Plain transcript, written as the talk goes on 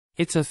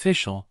It's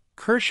official,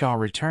 Kershaw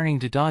returning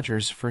to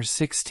Dodgers for his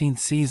 16th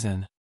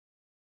season.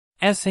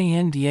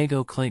 San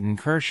Diego Clayton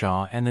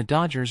Kershaw and the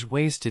Dodgers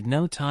wasted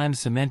no time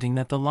cementing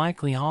that the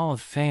likely Hall of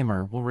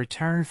Famer will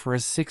return for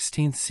his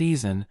 16th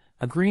season,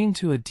 agreeing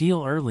to a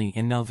deal early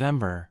in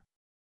November.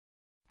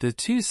 The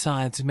two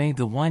sides made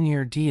the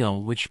one-year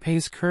deal which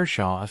pays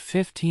Kershaw a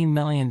 $15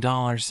 million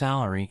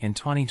salary in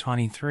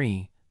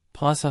 2023,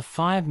 plus a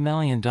 $5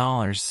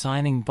 million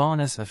signing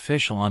bonus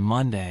official on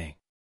Monday.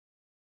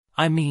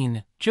 "I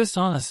mean, just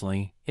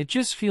honestly, it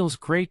just feels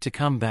great to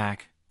come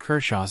back,"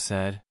 Kershaw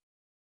said.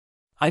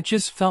 "I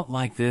just felt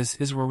like this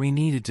is where we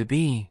needed to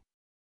be.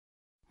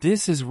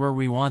 This is where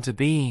we want to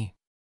be.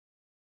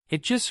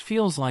 It just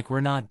feels like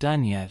we're not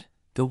done yet.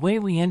 The way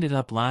we ended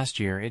up last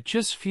year, it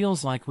just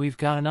feels like we've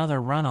got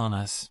another run on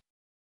us.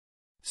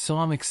 So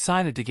I'm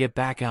excited to get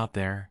back out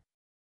there."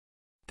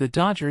 The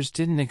Dodgers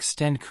didn't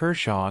extend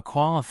Kershaw a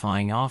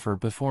qualifying offer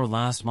before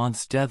last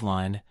month's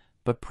deadline,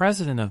 but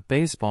President of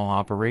Baseball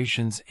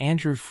Operations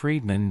Andrew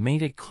Friedman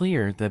made it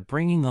clear that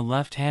bringing the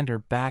left-hander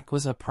back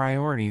was a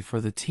priority for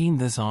the team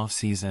this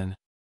offseason.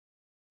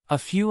 A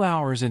few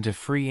hours into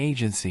free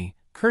agency,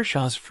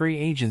 Kershaw's free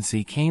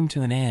agency came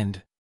to an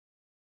end.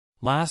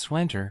 Last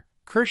winter,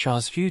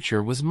 Kershaw's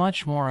future was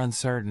much more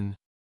uncertain.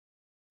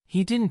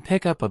 He didn't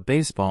pick up a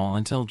baseball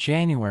until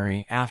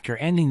January after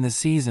ending the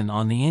season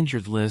on the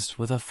injured list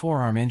with a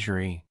forearm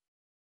injury.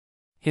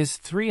 His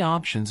three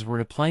options were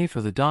to play for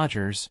the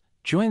Dodgers,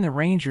 join the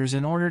Rangers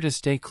in order to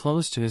stay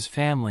close to his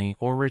family,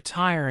 or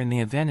retire in the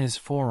event his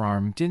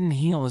forearm didn't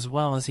heal as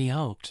well as he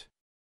hoped.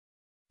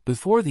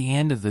 Before the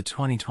end of the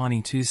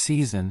 2022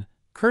 season,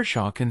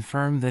 Kershaw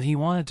confirmed that he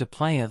wanted to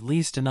play at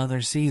least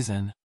another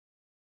season.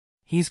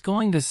 He's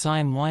going to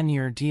sign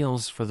one-year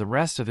deals for the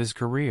rest of his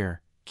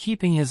career,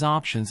 keeping his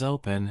options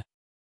open.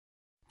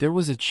 There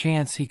was a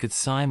chance he could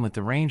sign with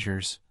the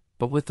Rangers,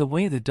 but with the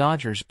way the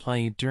Dodgers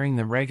played during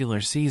the regular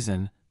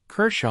season,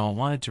 Kershaw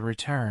wanted to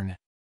return.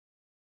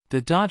 The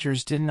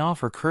Dodgers didn't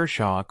offer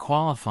Kershaw a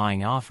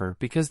qualifying offer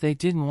because they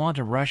didn't want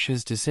to rush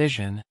his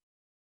decision.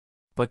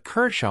 But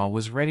Kershaw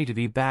was ready to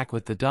be back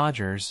with the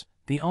Dodgers,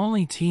 the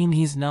only team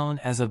he's known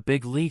as a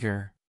big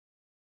leaguer.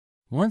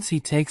 Once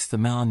he takes the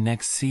mound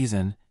next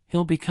season,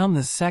 he'll become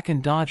the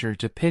second Dodger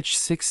to pitch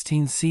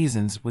 16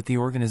 seasons with the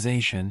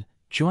organization,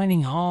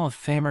 joining Hall of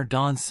Famer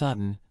Don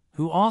Sutton,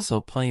 who also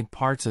played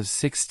parts of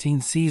 16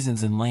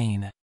 seasons in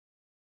Lane.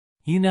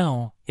 "You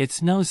know,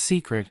 it's no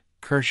secret,"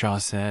 Kershaw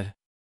said.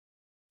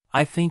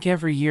 "I think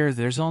every year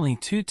there's only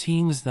two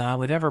teams that I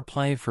would ever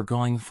play for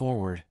going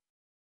forward.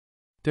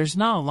 There's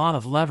not a lot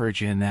of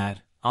leverage in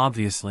that,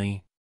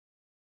 obviously.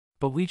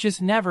 But we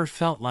just never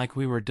felt like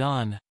we were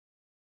done.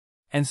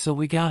 And so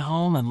we got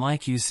home and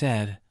like you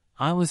said,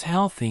 I was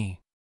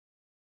healthy.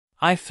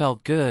 I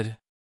felt good.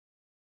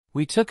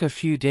 We took a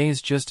few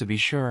days just to be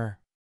sure.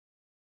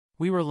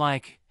 We were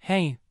like,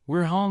 hey,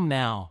 we're home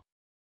now.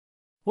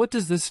 What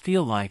does this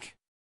feel like?"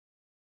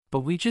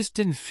 But we just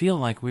didn't feel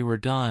like we were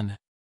done.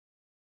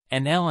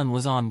 And Ellen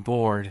was on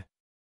board.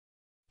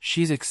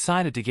 She's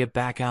excited to get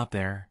back out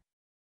there.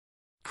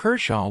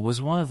 Kershaw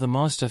was one of the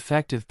most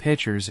effective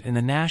pitchers in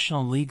the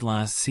National League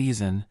last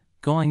season,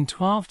 going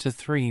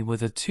 12-3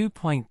 with a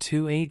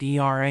 2.28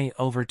 ERA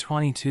over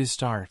 22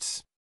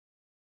 starts.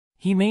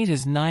 He made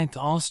his 9th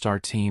All-Star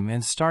team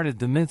and started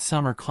the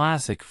Midsummer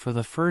Classic for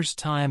the first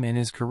time in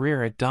his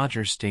career at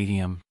Dodger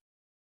Stadium.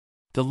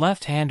 The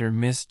left-hander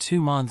missed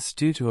 2 months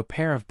due to a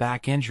pair of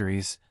back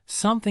injuries,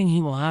 something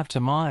he will have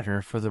to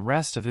monitor for the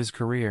rest of his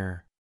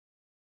career.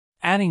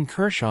 Adding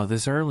Kershaw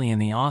this early in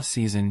the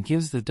offseason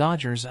gives the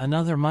Dodgers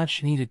another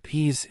much-needed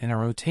piece in a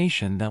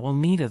rotation that will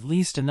need at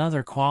least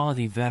another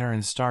quality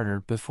veteran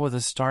starter before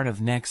the start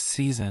of next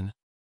season.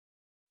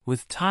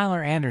 With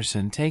Tyler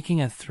Anderson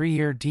taking a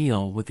 3-year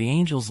deal with the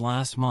Angels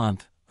last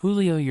month,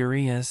 Julio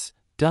Urias,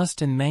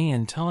 Dustin May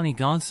and Tony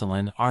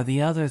Gonsolin are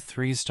the other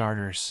 3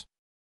 starters.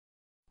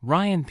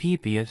 Ryan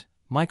Pepiot,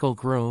 Michael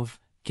Grove,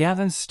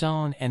 Gavin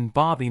Stone and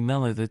Bobby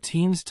Miller, the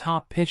team's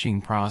top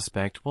pitching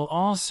prospect, will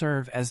all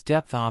serve as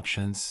depth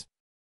options.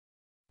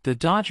 The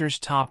Dodgers'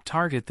 top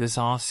target this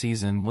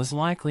offseason was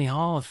likely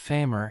Hall of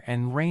Famer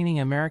and reigning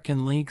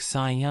American League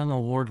Cy Young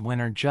Award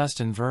winner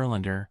Justin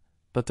Verlander,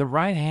 but the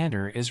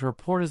right-hander is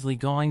reportedly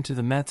going to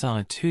the Mets on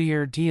a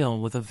 2-year deal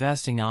with a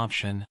vesting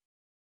option.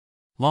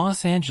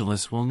 Los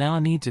Angeles will now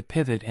need to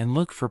pivot and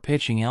look for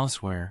pitching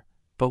elsewhere,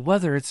 but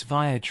whether it's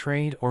via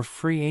trade or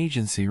free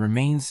agency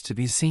remains to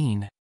be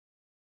seen.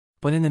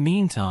 But in the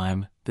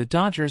meantime, the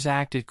Dodgers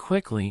acted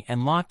quickly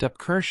and locked up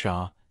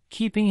Kershaw,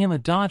 keeping him a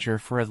Dodger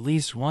for at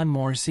least one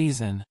more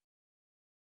season.